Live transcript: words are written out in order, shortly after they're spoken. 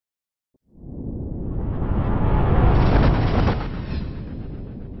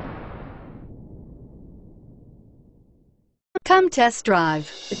Come test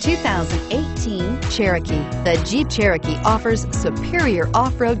drive the 2018 Cherokee. The Jeep Cherokee offers superior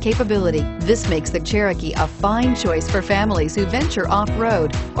off-road capability. This makes the Cherokee a fine choice for families who venture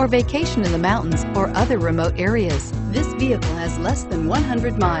off-road or vacation in the mountains or other remote areas. This vehicle has less than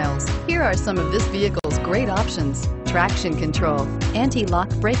 100 miles. Here are some of this vehicle's great options: traction control, anti-lock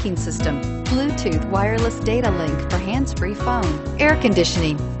braking system, Bluetooth wireless data link for hands-free phone, air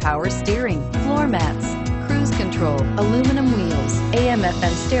conditioning, power steering, floor mats, cruise control, aluminum wheels,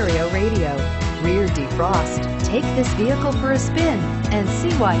 AM/FM stereo radio, rear defrost. Take this vehicle for a spin and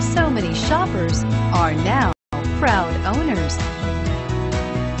see why so many shoppers are now proud owners.